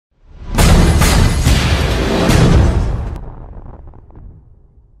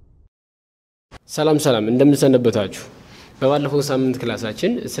ሰላም እንደምንሰነበታችሁ በባለፈው ሳምንት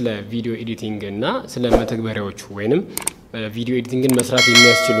ክላሳችን ስለ ቪዲዮ ኤዲቲንግ እና ስለ መተግበሪያዎች ወይንም ቪዲዮ ኤዲቲንግን መስራት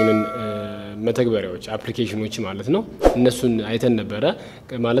የሚያስችሉንን መተግበሪያዎች አፕሊኬሽኖች ማለት ነው እነሱን አይተን ነበር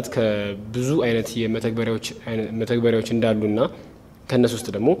ማለት ከብዙ አይነት የመተግበሪያዎች እንዳሉና ከነሱ ውስጥ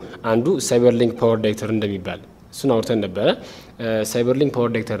ደግሞ አንዱ Cyberlink PowerDirector እንደሚባል እሱን አውርተን ነበር Cyberlink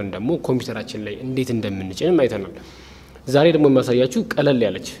PowerDirector ደግሞ ኮምፒውተራችን ላይ እንዴት እንደምንጭን አይተናል ዛሬ ደግሞ ማሳያችሁ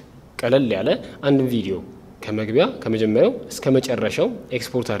ቀለል ያለ አንድ ቪዲዮ ከመጀመሪያው እስከ መጨረሻው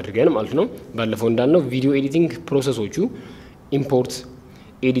ኤክስፖርት አድርገን ማለት ነው ባለፈው እንዳልነው ቪዲዮ ኤዲቲንግ ፕሮሰሶቹ ኢምፖርት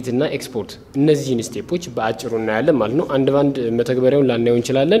ኤዲት እና ኤክስፖርት እነዚህን ስቴፖች በአጭሩ እናያለን ማለት ነው አንድ ባንድ መተግበሪያውን ላናየው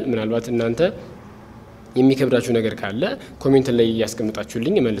እንችላለን ምናልባት እናንተ የሚከብዳችሁ ነገር ካለ ኮሜንት ላይ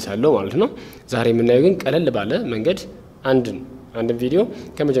ያስቀምጣችሁልኝ እመልሳለሁ ማለት ነው ዛሬ የምናየው ግን ቀለል ባለ መንገድ አንድ ቪዲዮ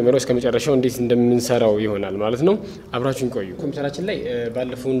ከመጀመሪያው እስከ መጨረሻው እንዴት እንደምንሰራው ይሆናል ማለት ነው አብራችሁን ቆዩ ኮምፒውተራችን ላይ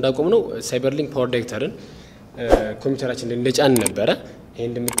ባለፈው እንዳቆምነው Cyberlink PowerDirectorን ኮምፒውተራችን ላይ እንደጫን ነበር ይሄን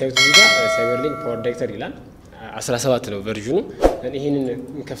እንደምታዩት እዚህ ጋር Cyberlink PowerDirector ይላል 17 ነው ቨርዥኑ ይሄንን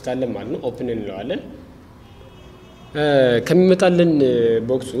እንከፍታለን ማለት ነው ኦፕን እንለዋለን ከሚመጣልን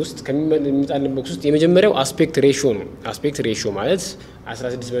ቦክስ ውስጥ የመጀመሪያው አስፔክት ሬሽዮ ነው አስፔክት ሬሽዮ ማለት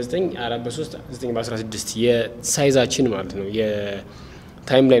 16:9 4:3 9:16 የሳይዛችን ማለት ነው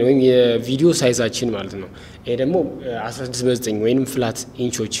የታይምላይን ወይም የቪዲዮ ሳይዛችን ማለት ነው ይሄ ደግሞ 16:9 ወይንም ፍላት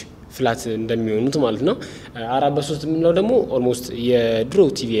ኢንቾች ፍላት እንደሚሆኑት ማለት ነው 4:3 ምንለው ደግሞ ኦልሞስት የድሮ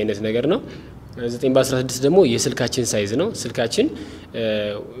ቲቪ አይነት ነገር ነው 9:16 ደግሞ የስልካችን ሳይዝ ነው ስልካችን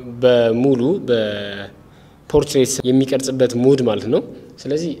በሙሉ ፖርትሬት የሚቀርጽበት ሞድ ማለት ነው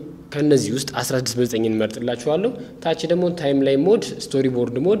ስለዚህ ከነዚህ ውስጥ 16:9 እንመርጥላችኋለሁ ታች ደግሞ ታይምላይን ሞድ ስቶሪ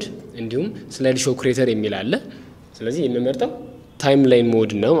ቦርድ ሞድ እንዲሁም ስላይድ ሾው ክሬተር የሚል አለ ስለዚህ የምመርጠው ታይምላይን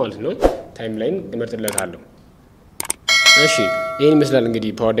ሞድ ነው ማለት ነው ታይምላይን እመርጥለታለሁ እሺ ይሄን ይመስላል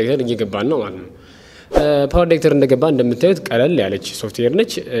እንግዲህ PowerDirector እየገባን ነው ማለት ነው PowerDirector እንደገባ እንደምታዩት ቀለል ያለች ሶፍትዌር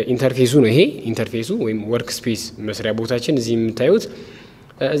ነች ኢንተርፌሱ ነው ይሄ ኢንተርፌሱ ወይም ወርክ ስፔስ መስሪያ ቦታችን እዚህ የምታዩት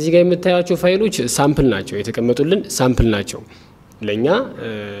እዚህ ጋር የምታያቸው ፋይሎች ሳምፕል ናቸው የተቀመጡልን ሳምፕል ናቸው ለኛ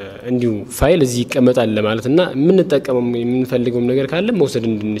እንዲሁ ፋይል እዚህ ይቀመጣል ለማለትና የምንፈልገው ነገር ካለ መውሰድ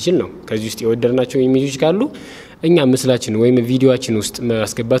እንድንችል ነው ከዚህ ውስጥ የወደድናቸው ኢሜጆች ካሉ እኛ ምስላችን ወይም ቪዲዮአችን ውስጥ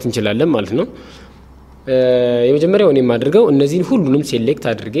ማስገባት እንችላለን ማለት ነው የመጀመሪያው እኔ ማድርገው እነዚህን ሁሉንም ሴሌክት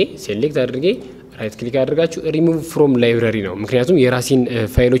አድርጌ ራይት ክሊክ አድርጋችሁ ሪሙቭ ፍሮም ላይብረሪ ነው ምክንያቱም የራሴን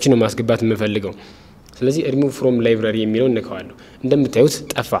ፋይሎችን ማስገባት የምፈልገው ስለዚህ ሪሙቭ ፍሮም ላይብረሪ የሚለው እንከዋለሁ እንደምታዩት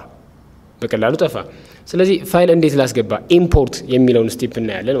በቀላሉ ጠፋ ስለዚህ ፋይል እንዴት ላስገባ ኢምፖርት የሚለውን ስቴፕ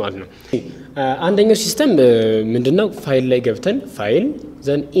እናያለን ማለት ነው አንደኛው ሲስተም ምንድነው ፋይል ላይ ገብተን ፋይል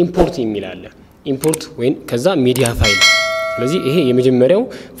ዘን ኢምፖርት የሚል አለ ኢምፖርት ወይን ከዛ ሚዲያ ፋይል ስለዚህ ይሄ የመጀመሪያው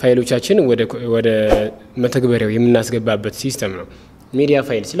ፋይሎቻችን ወደ መተግበሪያው የምናስገባበት ሲስተም ነው ሚዲያ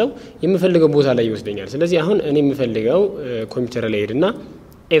ፋይል ስለው የምፈልገው ቦታ ላይ ይወስደኛል ስለዚህ አሁን እኔ የምፈልገው ኮምፒውተር ላይ ሄድና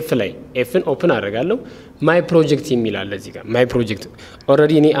ኤፍን ኦፕን አደርጋለሁ ማይ ፕሮጀክት የሚል አለ እዚህ ጋር ማይ ፕሮጀክት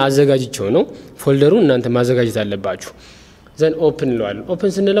ኦሬዲ እኔ አዘጋጅቼው ነው ፎልደሩን እናንተ ማዘጋጀት አለባችሁ ዘን ኦፕን እንለዋለን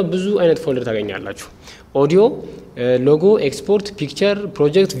ኦፕን ስንለው ብዙ አይነት ፎልደር ታገኛላችሁ ኦዲዮ ሎጎ ኤክስፖርት ፒክቸር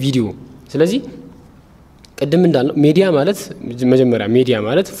ፕሮጀክት ቪዲዮ ስለዚህ ቀደም እንዳልነው ሚዲያ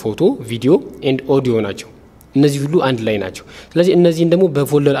ማለት ፎቶ ቪዲዮ ኤንድ ኦዲዮ ናቸው እነዚህ ሁሉ አንድ ላይ ናቸው ስለዚህ እነዚህን ደግሞ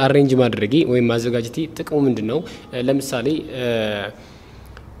በፎልደር አሬንጅ ማድረጌ ወይም ማዘጋጀቴ ጥቅሙ ምንድነው ለምሳሌ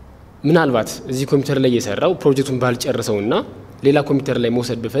ምናልባት እዚህ ኮምፒውተር ላይ የሰራው ፕሮጀክቱን ባልጨርሰውና ሌላ ኮምፒውተር ላይ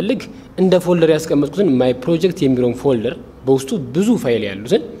መውሰድ በፈልግ እንደ ፎልደር ያስቀመጥኩትን ማይ ፕሮጀክት የሚለውን ፎልደር በውስጡ ብዙ ፋይል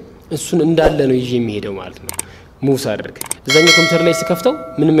ያሉትን እሱን እንዳለ ነው ይዤ የሚሄደው ማለት ነው ሙቭ አድርግ እዛኛው ኮምፒውተር ላይ ስከፍተው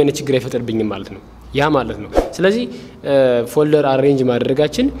ምንም አይነት ችግር አይፈጠርብኝም ማለት ነው ያ ማለት ነው ስለዚህ ፎልደር አሬንጅ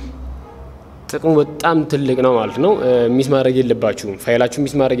ማድረጋችን ጥቅሙ በጣም ትልቅ ነው ማለት ነው ሚስ ማድረግ የለባችሁም ፋይላችሁ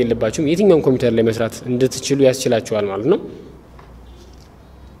ሚስ ማድረግ የለባችሁም የትኛውን ኮምፒውተር ላይ መስራት እንድትችሉ ያስችላችኋል ማለት ነው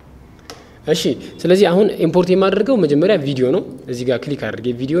እሺ ስለዚህ አሁን ኢምፖርት የማድረገው መጀመሪያ ቪዲዮ ነው እዚህ ጋር ክሊክ አድርጌ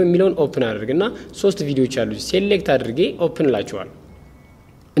ቪዲዮ የሚለውን ኦፕን አድርግና 3 ቪዲዮዎች አሉ ሴሌክት አድርጌ ኦፕን ላቸዋል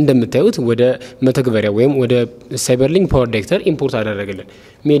እንደምታዩት ወደ መተግበሪያ ወይም ወደ Cyberlink PowerDirector ኢምፖርት አደረገልን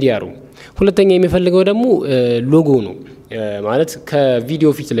ሚዲያ ሩም ሁለተኛ የሚፈልገው ደግሞ ሎጎ ነው ማለት ከቪዲዮ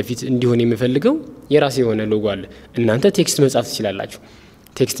ፊት ለፊት እንዲሆን የሚፈልገው የራሴ የሆነ ሎጎ አለ እናንተ ቴክስት መጻፍ ትችላላችሁ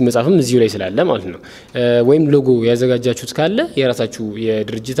ቴክስት መጻፍም እዚሁ ላይ ስላለ ማለት ነው ወይም ሎጎ ያዘጋጃችሁት ካለ የራሳችሁ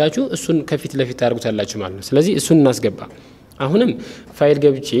የድርጅታችሁ እሱን ከፊት ለፊት ታርጉታላችሁ ማለት ነው ስለዚህ እሱን እናስገባ አሁንም ፋይል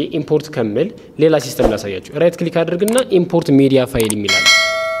ገብቼ ኢምፖርት ከመል ሌላ ሲስተም ላሳያችሁ ራይት ክሊክ አድርግና ኢምፖርት ሚዲያ ፋይል የሚላል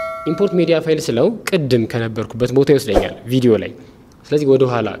ኢምፖርት ሚዲያ ፋይል ስለው ቅድም ከነበርኩበት ቦታ ይወስደኛል ቪዲዮ ላይ ስለዚህ ወደ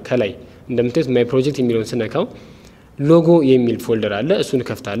ኋላ ከላይ እንደምታዩት ማይ ፕሮጀክት የሚለውን ስነካው ሎጎ የሚል ፎልደር አለ እሱን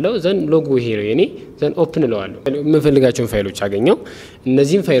ከፍታለሁ ዘን ሎጎ ይሄ ነው የኔ ዘን ኦፕን እለዋለሁ የምፈልጋቸውን ፋይሎች አገኘው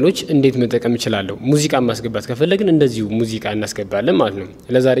እነዚህን ፋይሎች እንዴት መጠቀም እችላለሁ ሙዚቃ ማስገባት ከፈለግን እንደዚሁ ሙዚቃ እናስገባለን ማለት ነው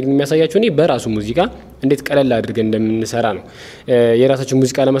ለዛሬ ግን የሚያሳያችሁ እኔ በራሱ ሙዚቃ እንዴት ቀለል አድርገን እንደምንሰራ ነው የራሳችሁ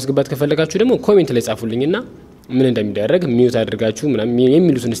ሙዚቃ ለማስገባት ከፈለጋችሁ ደግሞ ኮሜንት ላይ ጻፉልኝና ምን እንደሚደረግ ሚውት አድርጋችሁ ምናምን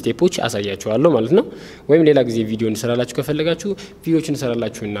የሚሉትን ስቴፖች አሳያችኋለሁ ማለት ነው ወይም ሌላ ጊዜ ቪዲዮ እንሰራላችሁ ከፈለጋችሁ ቪዲዮችን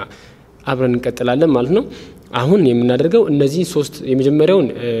እንሰራላችሁና አብረን እንቀጥላለን ማለት ነው አሁን የምናደርገው እነዚህ ሶስት የመጀመሪያውን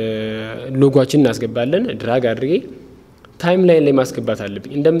ሎጎአችንን እናስገባለን ድራግ አድርጌ ታይምላይን ላይ ማስገባት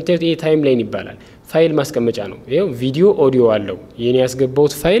አለብኝ እንደምታዩት ይሄ ታይምላይን ይባላል ፋይል ማስቀመጫ ነው ይሄው ቪዲዮ ኦዲዮ አለው የኔ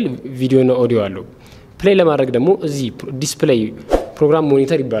ያስገባውት ፋይል ቪዲዮ እና ኦዲዮ አለው ፕሌይ ለማድረግ ደግሞ እዚህ ዲስፕሌይ ፕሮግራም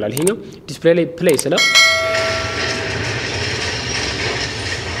ሞኒተር ይባላል ይሄኛው ዲስፕሌይ ላይ ፕሌይ ስለው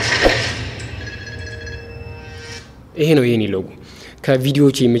ይሄ ነው የኔ ሎጎ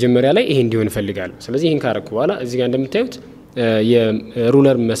ከቪዲዮዎች መጀመሪያ ላይ ይሄ እንዲሆን ፈልጋለሁ ስለዚህ ይሄን ካረኩ በኋላ እዚህ ጋር እንደምታዩት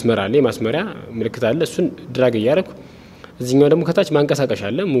የሩለር መስመር አለ የማስመሪያ ምልክት አለ እሱን ድራግ ያያረኩ እዚህኛው ደግሞ ከታች ማንቀሳቀሻ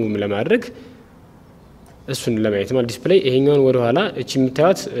አለ ሙቭ ለማድረግ እሱን ለማየት ማለት ዲስፕሌይ ይሄኛውን ወደ ኋላ እቺ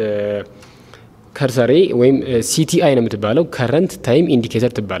የምታዩት ከርሰሬ ወይም ሲቲአይ ነው የምትባለው ከረንት ታይም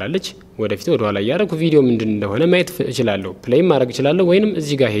ኢንዲኬተር ትባላለች ወደፊት ወደ ኋላ ያያረኩ ቪዲዮ ምንድን እንደሆነ ማየት እችላለሁ ፕሌይ ማድረግ እችላለሁ ወይንም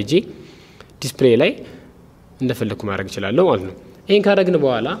እዚህ ጋር ሄጄ ዲስፕሌይ ላይ እንደፈለኩ ማድረግ እችላለሁ ማለት ነው ይሄን ካደረግን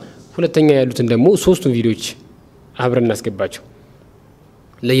በኋላ ሁለተኛ ያሉትን ደግሞ ሶስቱን ቪዲዮዎች አብረን እናስገባቸው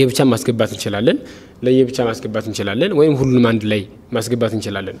ለየብቻ ማስገባት እንችላለን ወይም ሁሉንም አንድ ላይ ማስገባት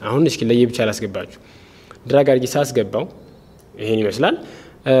እንችላለን አሁን እስኪ ለየብቻ ላስገባችሁ ድራግ አድርጌ ሳስገባው ይሄን ይመስላል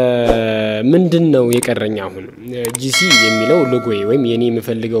ምንድነው የቀረኛ አሁን ጂሲ የሚለው ሎጎዬ ወይም የኔ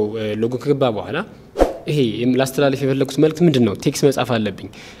የምፈልገው ሎጎ ከገባ በኋላ ይሄ ላስተላልፍ የፈለኩት መልእክት ምንድነው ቴክስት መጻፍ አለብኝ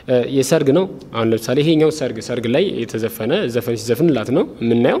የሰርግ ነው አሁን ለምሳሌ ይሄኛው ሰርግ ላይ የተዘፈነ ዘፈን ሲዘፍንላት ነው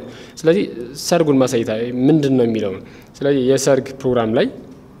የምናየው ስለዚህ ሰርጉን ማሳየት ምንድነው የሚለው ስለዚህ የሰርግ ፕሮግራም ላይ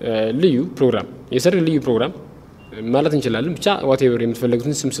ልዩ ፕሮግራም የሰርግ ልዩ ፕሮግራም ማለት እንችላለን ብቻ whatever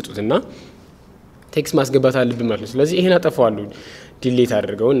የምትፈልጉትን ስም ስጡትና ቴክስት ማስገባት አለብኝ ማለት ነው ስለዚህ ይሄን አጠፋዋለሁ ዲሊት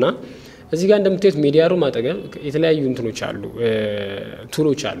አድርገውና እዚህ ጋር እንደምታዩት ሚዲያ ሩም አጠገብ የተለያዩ እንትኖች አሉ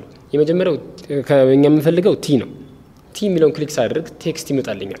ቱሎች አሉ የመጀመሪያው ከኛ የምንፈልገው ቲ ነው ቲ የሚለውን ክሊክ ሳደርግ ቴክስት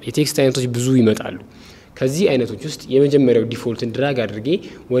ይመጣልኛል የቴክስት አይነቶች ብዙ ይመጣሉ ከዚህ አይነቶች ውስጥ የመጀመሪያው ዲፎልትን ድራግ አድርጌ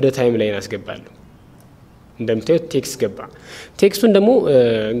ወደ ታይም ላይን አስገባለሁ እንደምታዩት ቴክስት ገባ ቴክስቱን ደግሞ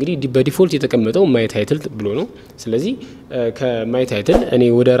እንግዲህ በዲፎልት የተቀመጠው ማይ ታይትል ብሎ ነው ስለዚህ ከማይ ታይትል እኔ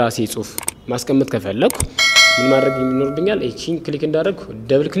ወደ ራሴ ጽሁፍ ማስቀመጥ ከፈለኩ ምን ማድረግ የሚኖርብኛል እቺን ክሊክ እንዳደረግ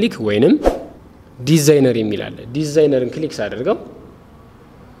ደብል ክሊክ ወይንም ዲዛይነር የሚላል ዲዛይነርን ክሊክ ሳደርገው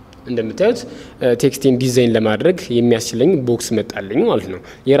እንደምታዩት ቴክስቴን ዲዛይን ለማድረግ የሚያስችለኝ ቦክስ መጣልኝ ማለት ነው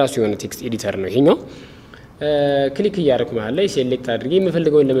የራሱ የሆነ ቴክስት ኤዲተር ነው ይሄኛው ክሊክ ያደረኩ ማለት ላይ ሴሌክት አድርጌ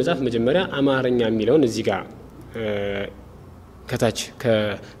የምፈልገውን ለመጻፍ መጀመሪያ አማርኛ የሚለውን እዚህ ጋር ከታች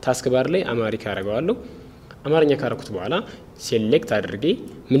ከታስክ ባር ላይ አማሪካ አደርጋለሁ አማርኛ ካረኩት በኋላ ሴሌክት አድርጌ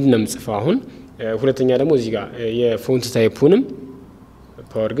ምንድነው የምጽፈው አሁን ሁለተኛ ደግሞ እዚህ ጋር የፎንት ታይፑንም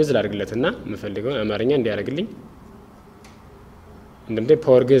ፓወር ግዝ ላድርግለትና የምፈልገውን አማርኛ እንዲያደርግልኝ እንደምታይ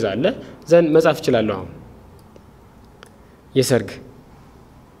ፓወር ግዝ አለ ዘን መጻፍ እችላለሁ አሁን የሰርግ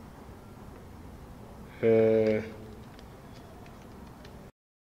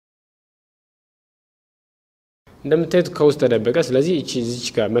እንደምታዩት ከውስጥ ተደበቀ ስለዚህ እዚች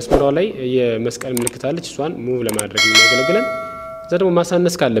ጋር መስመሯ ላይ የመስቀል ምልክት አለች እሷን ሙቭ ለማድረግ የሚያገለግለን ዘደሞ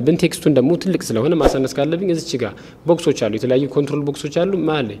ማሳነስ ካለብን ቴክስቱን ደግሞ ትልቅ ስለሆነ ማሳነስ ካለብኝ እዚች ጋር ቦክሶች አሉ የተለያዩ ኮንትሮል ቦክሶች አሉ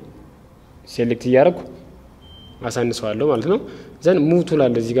ማለት ሴሌክት ያደርጉ ማሳነስዋለሁ ማለት ነው ዘን ሙቭ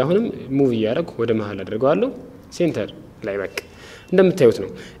ቱላል እዚህ ጋር አሁንም ሙቭ ያደርጉ ወደ መሃል አድርገዋለሁ ሴንተር ላይ በቃ እንደምታዩት ነው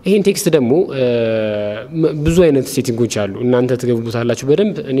ይሄን ቴክስት ደግሞ ብዙ አይነት ሴቲንጎች አሉ እናንተ ተገቡታላችሁ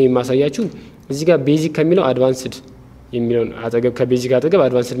በደንብ እኔ ማሳያችሁ እዚህ ጋር ቤዚክ ከሚለው አድቫንስድ የሚለው አጠገብ ከቤዚክ አጠገብ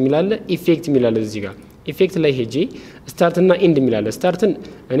አድቫንስድ ሚላለ ኢፌክት ሚላለ እዚህ ጋር ኢፌክት ላይ ሄጄ ስታርት እና ኢንድ ሚላለ ስታርትን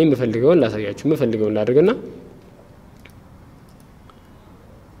እኔ የምፈልገውን ላሳያችሁ የምፈልገውን ላድርግና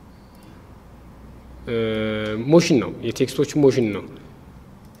ሞሽን ነው የቴክስቶች ሞሽን ነው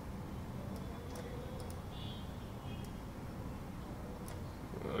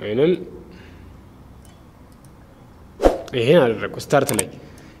ወይንም ይሄን አደረኩ ስታርት ላይ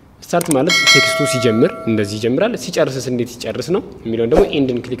ስታርት ማለት ቴክስቱ ሲጀምር እንደዚህ ይጀምራል ሲጨርስስ እንዴት ይጨርስ ነው የሚለው ደግሞ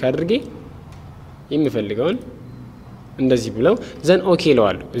ኢንድን ክሊክ አድርጌ የምፈልገውን እንደዚህ ብለው ዘን ኦኬ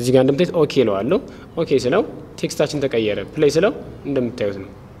ለዋለሁ እዚህ ጋር እንደምታዩት ኦኬ ለዋለሁ ኦኬ ስለው ቴክስታችን ተቀየረ ፕሌይ ስለው እንደምታዩት ነው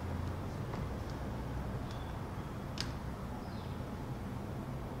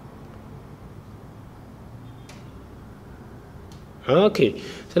ኦኬ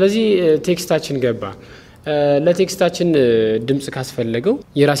ስለዚህ ቴክስታችን ገባ ለቴክስታችን ድምጽ ካስፈለገው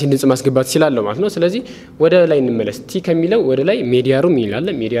የራሴን ድምጽ ማስገባት ይችላልው ማለት ነው ስለዚህ ወደ ላይ እንመለስ ቲ ከሚለው ወደ ላይ ሜዲያሩም ይላል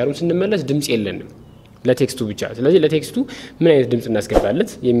ሜዲያሩም ስንመለስ ድምጽ የለንም ለቴክስቱ ብቻ ስለዚህ ለቴክስቱ ምን አይነት ድምጽ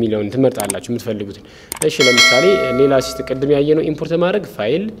እናስገባለት የሚለውን ትመርጣላችሁ የምትፈልጉት እሺ ለምሳሌ ሌላ ሲስተም ቀድም ያየነው ኢምፖርት ማድረግ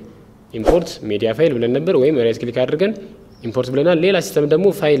ፋይል ኢምፖርት ሚዲያ ፋይል ብለን ነበር ወይም ራይት ክሊክ አድርገን ኢምፖርት ብለናል ሌላ ሲስተም ደግሞ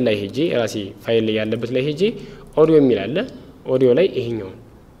ፋይል ላይ ሄጄ ራሴ ፋይል ላይ ያለበት ላይ ሄጄ ኦዲዮ የሚላል ኦዲዮ ላይ ይሄኛው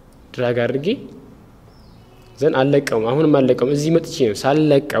ድራግ አድርጌ ዘን አለቀው አሁንም አለቀው እዚህ መጥቼ ነው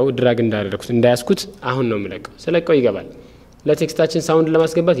ሳለቀው ድራግ እንዳደረኩት እንዳያስኩት አሁን ነው የምለቀው ስለቀው ይገባል ለቴክስታችን ሳውንድ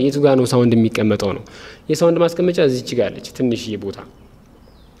ለማስገባት የቱ ጋር ነው ሳውንድ የሚቀመጠው ነው የሳውንድ ማስቀመጫ እዚች ጋር አለች ትንሽዬ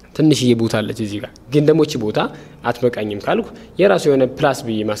ቦታ አለች እዚህ ጋር ግን ደግሞ እቺ ቦታ አትበቃኝም ካልኩ የራሱ የሆነ ፕላስ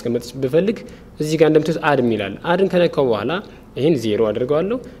ብዬ ማስቀመጥ ብፈልግ እዚህ ጋር እንደምትት አድ ይላል አድን ከነካው በኋላ ይሄን 0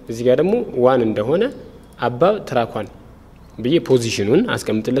 አድርገዋለሁ እዚህ ጋር ደግሞ 1 እንደሆነ አባብ ትራኳን ብዬ ፖዚሽኑን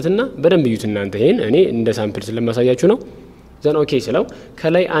አስቀምጥለትና በደንብ ይዩት እናንተ ይሄን እኔ እንደ ሳምፕል ስለማሳያችሁ ነው ዘን ኦኬ ስለው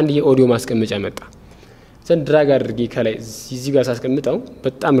ከላይ አንድ የኦዲዮ ማስቀመጫ መጣ ዘን ድራግ አድርጌ ከላይ እዚህ ጋር ሳስቀምጠው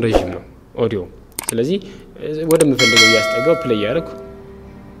በጣም ረጅም ነው ኦዲዮ ስለዚህ ወደ መፈልገው ያስጠጋው ፕሌይ ያደርኩ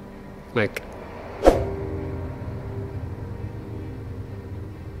ማክ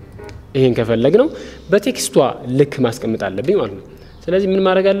ይሄን ከፈለግ ነው በቴክስቷ ልክ ማስቀመጥ አለብኝ ማለት ነው ስለዚህ ምን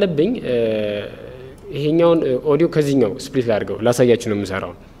ማድረግ አለብኝ ይሄኛውን ኦዲዮ ከዚህኛው ስፕሊት አድርገው ላሳያችሁ ነው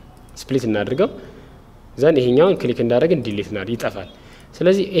የምሰራው ስፕሊት እናድርገው ዘን ይሄኛውን ክሊክ እንዳደረግን ዲሊት እናድርግ ይጠፋል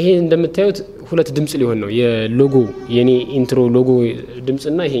ስለዚህ ይሄ እንደምታዩት ሁለት ድምጽ ሊሆን ነው የሎጎ የኔ ኢንትሮ ሎጎ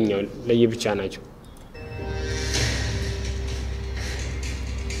ድምጽና ይሄኛው ለየብቻ ናቸው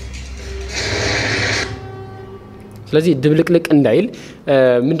ስለዚህ ድብልቅልቅ እንዳይል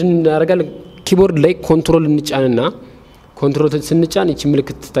ምንድነው እናደርጋለን ኪቦርድ ላይ ኮንትሮል እንጫንና ኮንትሮል ስንጫን እቺ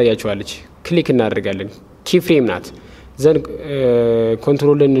ምልክት ትታያችኋለች ክሊክ እናደርጋለን ኪ ፍሬም ናት ዘን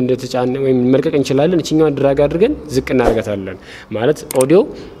ኮንትሮልን እንደተጫነ ወይም መልቀቅ እንችላለን እቺኛው ድራግ አድርገን ዝቅ እናደርጋታለን ማለት ኦዲዮ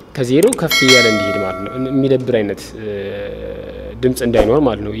ከዜሮ ከፍ ያለ እንዲሄድ ማለት ነው የሚደብር አይነት ድምጽ እንዳይኖር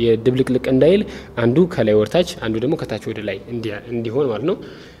ማለት ነው የድብልቅልቅ እንዳይል አንዱ ከላይ ወርታች አንዱ ደግሞ ከታች ወደ ላይ እንዲሆን ማለት ነው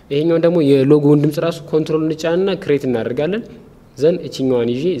ይሄኛው ደግሞ የሎጎውን ድምጽ ራሱ ኮንትሮል እንጫንና ክሬት እናደርጋለን ዘን እቺኛዋን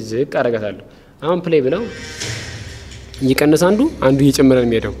ይዤ ዝቅ አደርጋታለሁ አሁን ፕሌይ ብለው እየቀነሰ አንዱ እየጨመረ ነው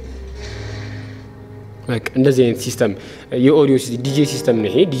የሚሄደው በቃ እንደዚህ አይነት ሲስተም የኦዲዮ ዲጄ ሲስተም ነው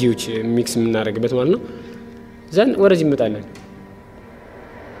ይሄ ዲጄዎች ሚክስ የምናደርግበት ማለት ነው ዘን ወደዚህ እንመጣለን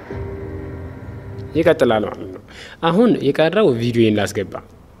ይቀጥላል ማለት ነው አሁን የቀረው ቪዲዮን ላስገባ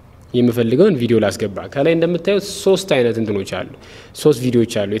የምፈልገውን ቪዲዮ ላስገባ ከላይ እንደምታዩት 3 አይነት እንትኖች አሉ 3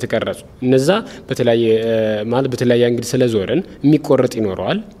 ቪዲዮዎች አሉ የተቀረጹ እነዛ በተለያየ አንግል ስለዞረን የሚቆረጥ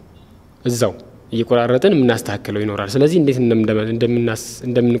ይኖራል እዛው እየቆራረጥን ምናስተካክለው ይኖራል ስለዚህ እንዴት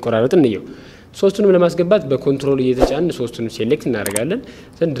እንደምንቆራረጥ እንየው ሶስቱንም ለማስገባት በኮንትሮል እየተጫን ሶስቱንም ሴሌክት እናደርጋለን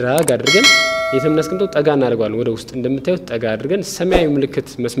ዘን ድራግ አድርገን የተምናስቀምጠው ጠጋ እናደርጋለን ወደ ውስጥ እንደምታዩት ጠጋ አድርገን ሰማያዊ ምልክት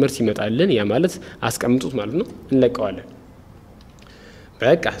መስመር ሲመጣልን ያ ማለት አስቀምጡት ማለት ነው እንለቀዋለን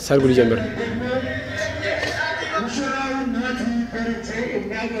በቃ ሰርጉ ሊጀምር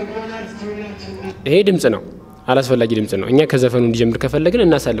ይሄ ድምጽ ነው አላስፈላጊ ድምጽ ነው እኛ ከዘፈኑ እንዲጀምር ከፈለግን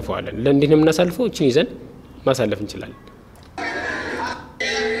እናሳልፈዋለን ለእንዴት ነው እናሳልፈው እቺን ይዘን ማሳለፍ እንችላለን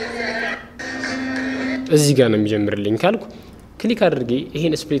እዚህ ጋር ነው የሚጀምርልኝ ካልኩ ክሊክ አድርጌ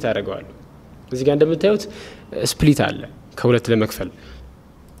ይሄን ስፕሊት አደርገዋለሁ እዚህ ጋር እንደምታዩት ስፕሊት አለ ከሁለት ለመክፈል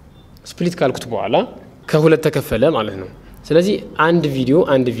ስፕሊት ካልኩት በኋላ ከሁለት ተከፈለ ማለት ነው ስለዚህ አንድ ቪዲዮ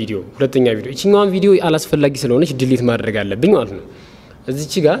ሁለተኛ ቪዲዮ እቺኛውን ቪዲዮ አላስፈላጊ ስለሆነች ዲሊት ማድረግ አለብኝ ማለት ነው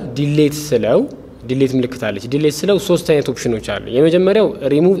እዚች ጋር ዲሊት ምልክት አለች ዲሊት ስለው 3 አይነት ኦፕሽኖች አሉ የመጀመሪያው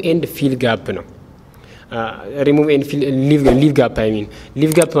ሪሙቭ ኤንድ ፊል ጋፕ ነው ሪሙቭ ኤንድ ፊል ሊቭ ጋፕ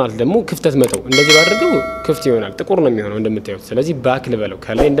ሊቭ ጋፕ ማለት ደግሞ ክፍተት መተው እንደዚህ ባደርገው ክፍት ይሆናል ጥቁር ነው የሚሆነው እንደምታዩት ስለዚህ ባክ ልበለው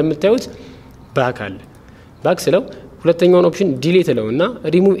ከላይ እንደምታዩት ባክ አለ ባክ ስለው ሁለተኛውን ኦፕሽን ዲሊት ለውና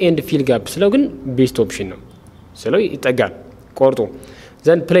ሪሙቭ ኤንድ ፊል ጋፕ ስለው ግን ቤስት ኦፕሽን ነው ስለው ይጠጋል ቆርጦ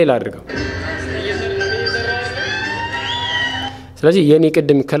ዘን ፕሌይ ላድርገው ስለዚህ የኔ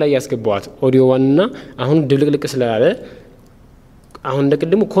ቅድም ከላይ ያስገባዋት ኦዲዮ 1 እና አሁን ድብልቅልቅ ስላለ አሁን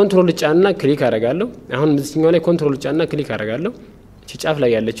እንደቀድሙ ኮንትሮል ጫንና ክሊክ አደርጋለሁ አሁን እዚህኛው ላይ ኮንትሮል ጫንና ክሊክ አደርጋለሁ እቺ ጫፍ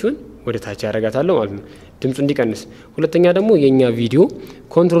ላይ ያለችውን ወደ ታች ያደርጋታለሁ ማለት ነው ድምጹ እንዲቀንስ ሁለተኛ ደግሞ የኛ ቪዲዮ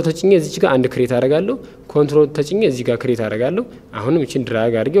ኮንትሮል ተጭኜ እዚች ጋር አንድ ክሬት አደርጋለሁ ኮንትሮል ተጭኜ እዚህ ጋር ክሬት አደርጋለሁ አሁንም እቺን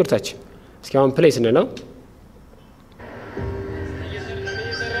ድራግ አድርጌ ወደ ታች እስኪ አሁን ፕሌይ ስንለው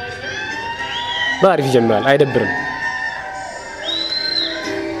ባሪፍ ይጀምራል አይደብርም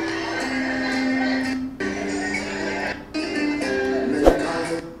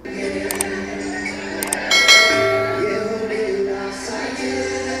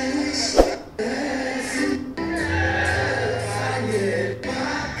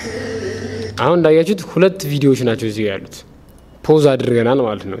አሁን እንዳያችሁት ሁለት ቪዲዮዎች ናቸው እዚህ ያሉት ፖዝ አድርገናል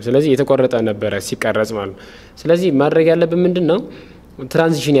ማለት ነው ስለዚህ የተቆረጠ ነበር ሲቀረጽ ማለት ነው ስለዚህ ማድረግ ያለብን ምንድነው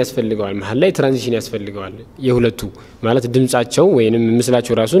ትራንዚሽን ያስፈልጋል መሐል ላይ ትራንዚሽን ያስፈልጋል የሁለቱ ማለት ድምጻቸው ወይንም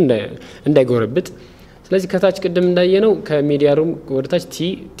ምስላቸው ራሱ እንዳይጎረብጥ ስለዚህ ከታች ቀደም እንዳየነው ከሚዲያ ሩም ወደታች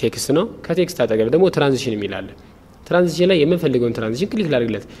ቴክስት ነው ከቴክስት አጠገብ ደግሞ ትራንዚሽን የሚላል ትራንዚሽን ላይ የምንፈልገውን ትራንዚሽን ክሊክ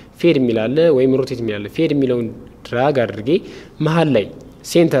ላድርግለት ፌድ የሚላል ወይም ሮቴት የሚላል ፌድ የሚለውን ድራግ አድርጌ መሐል ላይ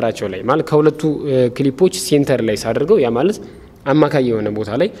ሴንተራቸው ላይ ማለት ከሁለቱ ክሊፖች ሴንተር ላይ ሳደርገው ያ ማለት አማካይ የሆነ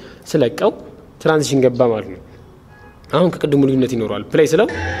ቦታ ላይ ስለቀው ትራንዚሽን ገባ ማለት ነው አሁን ከቀድሞ ልዩነት ይኖራል ፕሌይ ስለው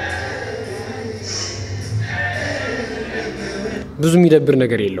ብዙ የሚደብር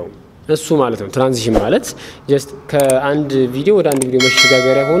ነገር የለውም እሱ ማለት ነው ትራንዚሽን ማለት ጀስት ከአንድ ቪዲዮ ወደ አንድ ቪዲዮ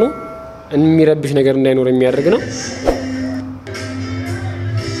መሸጋገሪያ ሆኖ የሚረብሽ ነገር እንዳይኖር የሚያደርግ ነው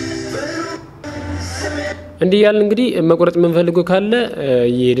እንዲያል እንግዲህ መቆረጥ መንፈልገው ካለ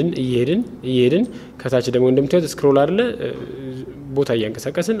ይሄድን ከታች ደግሞ እንደምታዩት ስክሮል አይደለ ቦታ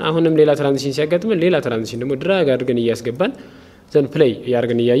ያንቀሳቀስን አሁንም ሌላ ትራንዚሽን ሲያጋጥመን ሌላ ትራንዚሽን ደግሞ ድራግ አድርገን እያስገባን ዘን ፕሌይ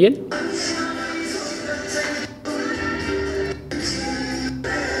ያርገን እያየን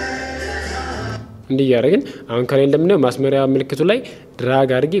እንዲያረግን አሁን ከላይ እንደምናየው ማስመሪያ ምልክቱ ላይ ድራግ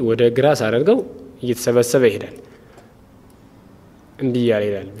አድርጌ ወደ ግራስ አደርገው እየተሰበሰበ ይሄዳል እንዲያል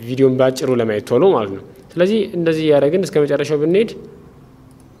ይላል ቪዲዮን ባጭሩ ለማየት ቶሎ ማለት ነው ስለዚህ እንደዚህ ያረግን እስከ መጨረሻው ብንሄድ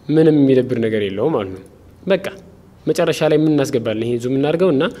ምንም የሚደብር ነገር የለውም ማለት ነው በቃ መጨረሻ ላይ ምን እናስገባለን ይሄ ዙም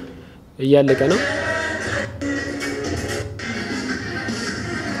እናርገውና እያለቀ ነው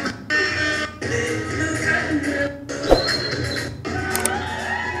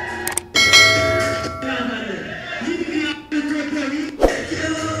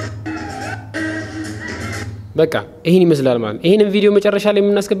በቃ ይሄን ይመስላል ማለት ይሄንን ቪዲዮ መጨረሻ ላይ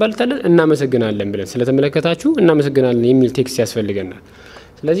ምን እናስገባለን እናመሰግናለን ብለን ስለተመለከታችሁ እናመሰግናለን የሚል ቴክስት ያስፈልገናል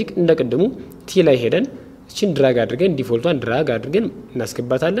ስለዚህ እንደቀደሙ ቲ ላይ ሄደን እቺን ድራግ አድርገን ዲፎልቷን ድራግ አድርገን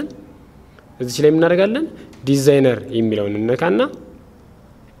እናስገባታለን እዚህ ላይ ምን እናደርጋለን ዲዛይነር የሚለውን እንነካና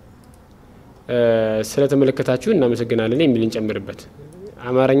ስለተመለከታችሁ እናመሰግናለን የሚል እንጨምርበት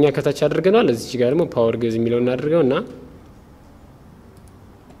አማርኛ ከታች አድርገናል እዚህ ጋር ደግሞ ፓወር ገዝ የሚለውን እናድርገውና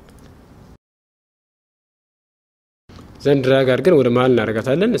ዘንድ ድራግ አድርገን ወደ መሃል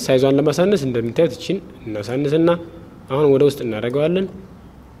እናደርጋታለን ሳይዟን ለማሳነስ እንደምታዩት እቺን እናሳነስና አሁን ወደ ውስጥ እናደርጋለን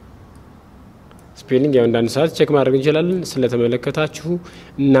ስፔሊንግ ያው እንዳንድ ሰዓት ቼክ ማድረግ እንችላለን ስለተመለከታችሁ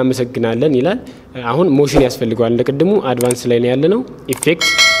እናመሰግናለን ይላል አሁን ሞሽን ያስፈልጋል እንደቀድሙ አድቫንስ ላይ ነው ያለነው ኢፌክት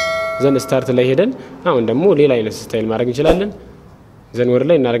ዘን ስታርት ላይ ሄደን አሁን ደግሞ ሌላ አይነት ስታይል ማድረግ እንችላለን ዘን ወደ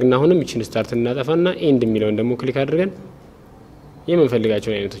ላይ እናደርግና አሁንም እቺን ስታርት እናጠፋና ኤንድ የሚለውን ደግሞ ክሊክ አድርገን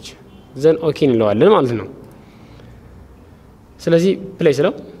የምንፈልጋቸው አይነቶች ዘን ኦኬ እንለዋለን ማለት ነው ስለዚህ ፕሌይ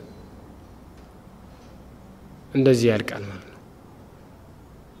ስለው እንደዚህ ያልቃል ማለት ነው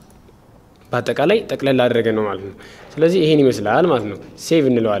በአጠቃላይ ጠቅለል አድርገን ነው ማለት ነው ስለዚህ ይሄን ይመስላል ማለት ነው ሴቭ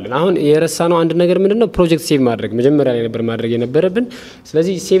እንለዋለን አሁን የረሳነው አንድ ነገር ምንድነው ፕሮጀክት ሴቭ ማድረግ መጀመሪያ ላይ ነበር ማድረግ የነበረብን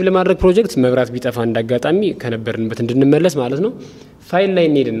ስለዚህ ሴቭ ለማድረግ ፕሮጀክት መብራት ቢጠፋ እንዳጋጣሚ ከነበርንበት እንድንመለስ ማለት ነው ፋይል ላይ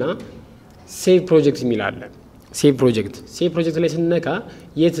እንሄድና ሴቭ ፕሮጀክት የሚል አለ ሴቭ ፕሮጀክት ላይ ስንነካ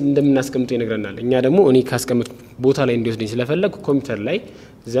የት እንደምናስቀምጠው ይነግረናል እኛ ደግሞ እኔ ካስቀምጥ ቦታ ላይ እንዲወስደኝ ስለፈለኩ ኮምፒውተር ላይ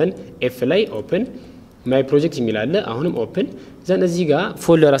ዘን ኤፍ ላይ ኦፕን ማይ ፕሮጀክት የሚል አለ አሁንም ኦፕን ዘን እዚህ ጋር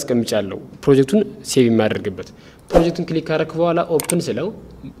ፎልደር አስቀምጫለሁ ፕሮጀክቱን ሴቭ የማደርግበት ፕሮጀክቱን ክሊክ ካረክ በኋላ ኦፕን ስለው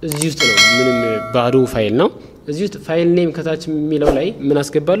እዚህ ውስጥ ነው ምንም ባዶ ፋይል ነው እዚህ ውስጥ ፋይል ኔም ከታች የሚለው ላይ ምን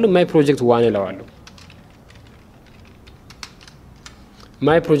አስገባለሁ ማይ ፕሮጀክት 1 እለዋለሁ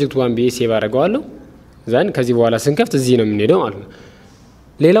ማይ ፕሮጀክት 1 ብዬ ሴቭ አደርገዋለሁ ዘን ከዚህ በኋላ ስንከፍት እዚህ ነው የምንሄደው ማለት ነው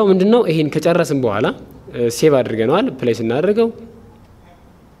ሌላው ምንድነው ይሄን ከጨረስን በኋላ ሴቭ አድርገናል ፕሌስ እናደርገው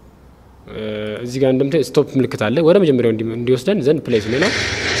እዚህ ጋር እንደምታዩ ስቶፕ ምልክት አለ ወደ መጀመሪያው እንዲወስደን ዘን ፕሌስ ነው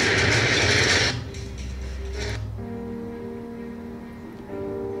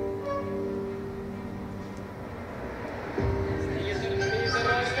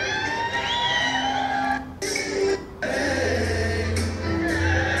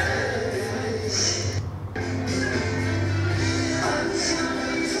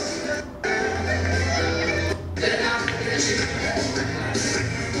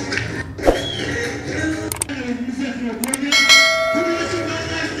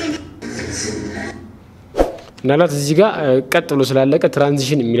ምናልባት እዚህ ጋር ቀጥ ብሎ ስላለቀ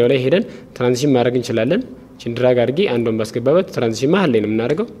ትራንዚሽን የሚለው ላይ ሄደን ትራንዚሽን ማድረግ እንችላለን እቺን ድራግ አድርጌ አንዱን ባስገባበት ትራንዚሽን መሀል ላይ ነው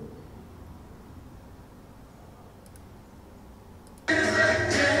የምናደርገው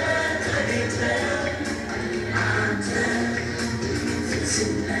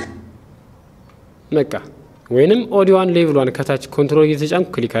በቃ ወይንም ኦዲዮዋን ሌቭሏን ከታች ኮንትሮል እየተጫንኩ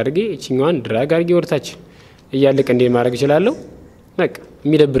ክሊክ አድርጌ እቺኛዋን ድራግ አድርጌ ወርታች እያለቀ እንደ ማድረግ ይችላል በቃ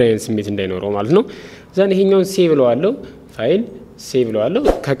የሚደብር አይነት ስሜት እንዳይኖረው ማለት ነው ዘን ይሄኛውን ሴቭ ለዋለው ፋይል ሴቭ ለዋለው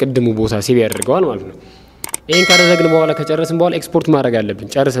ከቅድሙ ቦታ ሴቭ ያደርገዋል ማለት ነው ይሄን ካደረግን በኋላ ከጨረስን በኋላ ኤክስፖርት ማድረግ አለብን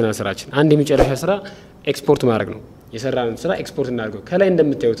ጨርሰናል ስራችን አንድ የመጨረሻ ስራ ኤክስፖርት ማድረግ ነው የሰራነው ስራ ኤክስፖርት እናድርገው ከላይ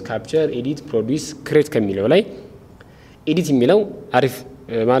እንደምታዩት ካፕቸር ኤዲት ፕሮዲዩስ ክሬት ከሚለው ላይ ኤዲት የሚለው አሪፍ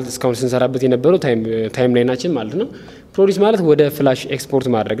ማለት እስካሁን ስንሰራበት የነበረው ታይም ላይናችን ማለት ነው ፕሮዲዩስ ማለት ወደ ፍላሽ ኤክስፖርት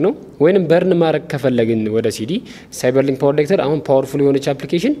ማድረግ ነው ወይንም በርን ማድረግ ከፈለግን ወደ ሲዲ Cyberlink PowerDirector አሁን ፓወርፉል የሆነች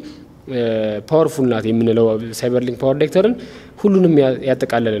አፕሊኬሽን ፓወርፉል ናት የምንለው Cyberlink PowerDirectorን ሁሉንም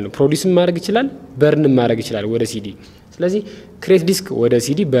ያጠቃለለ ነው ፕሮዲዩስ ማድረግ ይችላል በርን ማድረግ ይችላል ወደ ሲዲ ስለዚህ ክሬት ዲስክ ወደ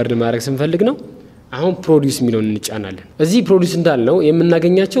ሲዲ በርን ማድረግ ስንፈልግ ነው አሁን ፕሮዲዩስ የሚለውን እንጫናለን እዚህ ፕሮዲዩስ እንዳልነው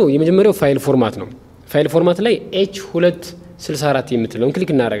የምናገኛቸው የመጀመሪያው ፋይል ፎርማት ነው ፋይል ፎርማት ላይ H264 የምትለውን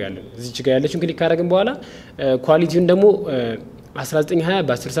ክሊክ እናደርጋለን እዚህ ጋር ያለችውን ክሊክ ካደረግን በኋላ ኳሊቲውን ደግሞ 1920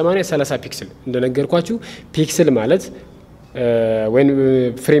 በ1080 30 ፒክሰል እንደነገርኳችሁ ፒክሰል ማለት when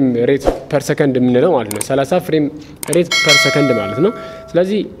frame rate per second የምንለው ማለት ነው 30 frame rate per second ማለት ነው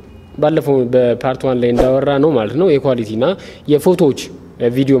ስለዚህ ባለፈው በፓርት 1 ላይ እንዳወራ ነው ማለት ነው የኳሊቲና የፎቶዎች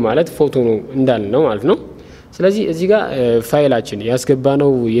ቪዲዮ ማለት ፎቶ ነው እንዳልነው ማለት ነው ስለዚህ እዚህ ጋር ፋይላችን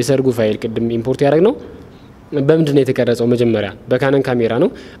ያስገባነው የሰርጉ ፋይል ቅድም ኢምፖርት ያደረግነው በምንድን ነው የተቀረጸው መጀመሪያ በካነን ካሜራ ነው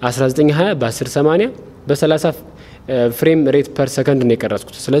 1920 በ1080 በ30 ፍሬም ሬት ፐር ሰከንድ ነው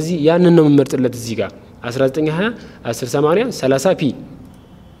የቀረጽኩት ስለዚህ ያንን ነው መመርጥለት እዚህ ጋር 1920 1080 30 ፒ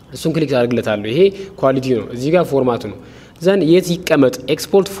እሱን ክሊክ አድርግለታለሁ ይሄ ኳሊቲ ነው እዚህ ጋር ፎርማቱ ነው ዘን የት ይቀመጥ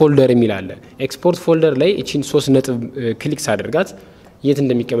ኤክስፖርት ፎልደር የሚል አለ ኤክስፖርት ፎልደር ላይ እቺን 3 ነጥብ ክሊክ አድርጋት የት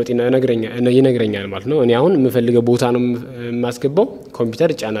እንደሚቀመጥ ይነግረኛል ማለት ነው እኔ አሁን የምፈልገው ቦታ ነው ማስገባው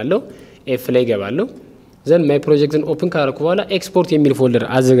ኮምፒውተር ጫናለሁ ኤፍ ላይ ገባለሁ ዘን ማይ ፕሮጀክትን ኦፕን ካረኩ በኋላ ኤክስፖርት የሚል ፎልደር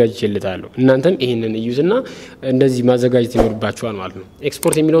አዘጋጅቼልታለሁ እናንተም ይሄንን እዩትና እንደዚህ ማዘጋጀት ይኖርባችኋል ማለት ነው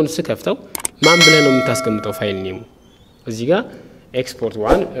ኤክስፖርት የሚለውን ስከፍተው ማን ብለህ ነው የምታስቀምጠው ፋይል ኔሙ እዚህ ጋር ኤክስፖርት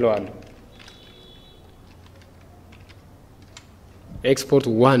 1 እለዋለሁ ኤክስፖርት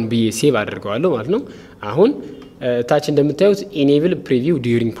 1 ብዬ ሴቭ አድርገዋለሁ ማለት ነው አሁን ታች እንደምታዩት ኢኔብል ፕሪቪው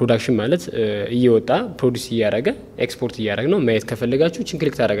ዲዩሪንግ ፕሮዳክሽን ማለት እየወጣ ፕሮዲዩስ እያደረገ ኤክስፖርት እያደረገ ነው ማየት ከፈለጋችሁ ቺን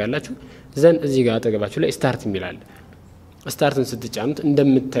ክሊክ ታደርጋላችሁ ዘን እዚህ ጋር አጠገባችሁ ላይ ስታርት የሚላል ስታርትን ስትጫኑት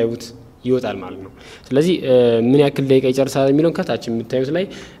እንደምታዩት ይወጣል ማለት ነው ስለዚህ ምን ያክል ደቂቃ ይጨርሳል የሚለውን ከታች የምታዩት ላይ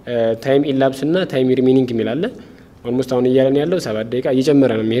ታይም ኢላፕስ እና ታይም ሪሜኒንግ የሚላል ኦልሞስት አሁን እያለን ያለው 7 ደቂቃ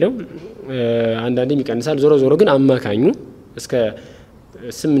እየጨመረ ነው የሚሄደው አንዳንዴም ይቀንሳል ዞሮ ግን አማካኙ እስከ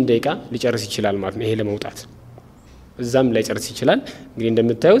 8 ደቂቃ ሊጨርስ ይችላል ማለት ነው ይሄ ለመውጣት እዛም ላይ ጨርስ ይችላል እንግዲህ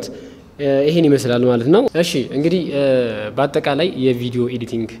እንደምታዩት ይሄን ይመስላል ማለት ነው እሺ እንግዲህ በአጠቃላይ የቪዲዮ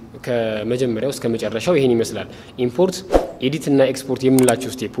ኤዲቲንግ ከመጀመሪያው እስከ መጨረሻው ይሄን ይመስላል ኢምፖርት ኤዲት እና ኤክስፖርት የምንላቸው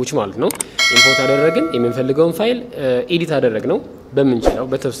ስቴፖች ማለት ነው ኢምፖርት አደረግን የምንፈልገውን ፋይል ኤዲት አደረግነው በመንችላው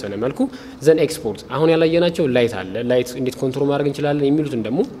በተወሰነ መልኩ ዘን ኤክስፖርት አሁን ያላየናቸው ላይት አለ ላይት እንዴት ኮንትሮል ማድረግ እንችላለን የሚሉትን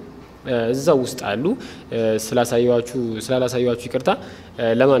ደግሞ እዛው ውስጥ አሉ ስላላሳያችሁ ይቅርታ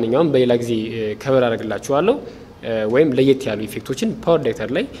ለማንኛውም በሌላ ጊዜ ከበር አደርግላችኋለሁ ወይም ለየት ያሉ ኢፌክቶችን PowerDirector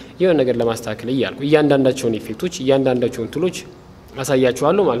ላይ የሆነ ነገር ለማስተካከል ይያልኩ እያንዳንዳቸውን ኢፌክቶች እያንዳንዳቸውን ቱሎች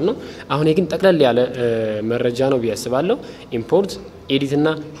አሳያችኋለሁ ማለት ነው አሁን ግን ጠቅለል ያለ መረጃ ነው ቢያስባለሁ ኢምፖርት ኤዲት እና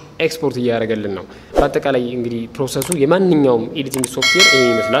ኤክስፖርት እያደረገልን ነው በአጠቃላይ እንግዲህ ፕሮሰሱ የማንኛውም ኤዲቲንግ ሶፍትዌር ይሄን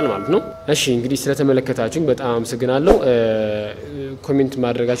ይመስላል ማለት ነው እሺ እንግዲህ ስለተመለከታችሁኝ በጣም አመሰግናለሁ ኮሜንት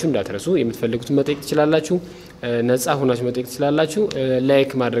ማድረጋችሁ እንዳትረሱ የምትፈልጉትን መጠየቅ ትችላላችሁ ነፃ ሆናችሁ መጠየቅ ትችላላችሁ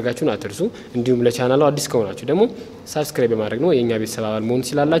ላይክ ማድረጋችሁን አትርሱ እንዲሁም ለቻናሉ አዲስ ከሆናችሁ ደግሞ ሰብስክራይብ ማድረግ ነው የኛ ቤተሰብ አባል መሆን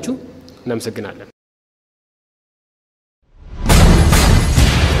ትችላላችሁ እናመሰግናለን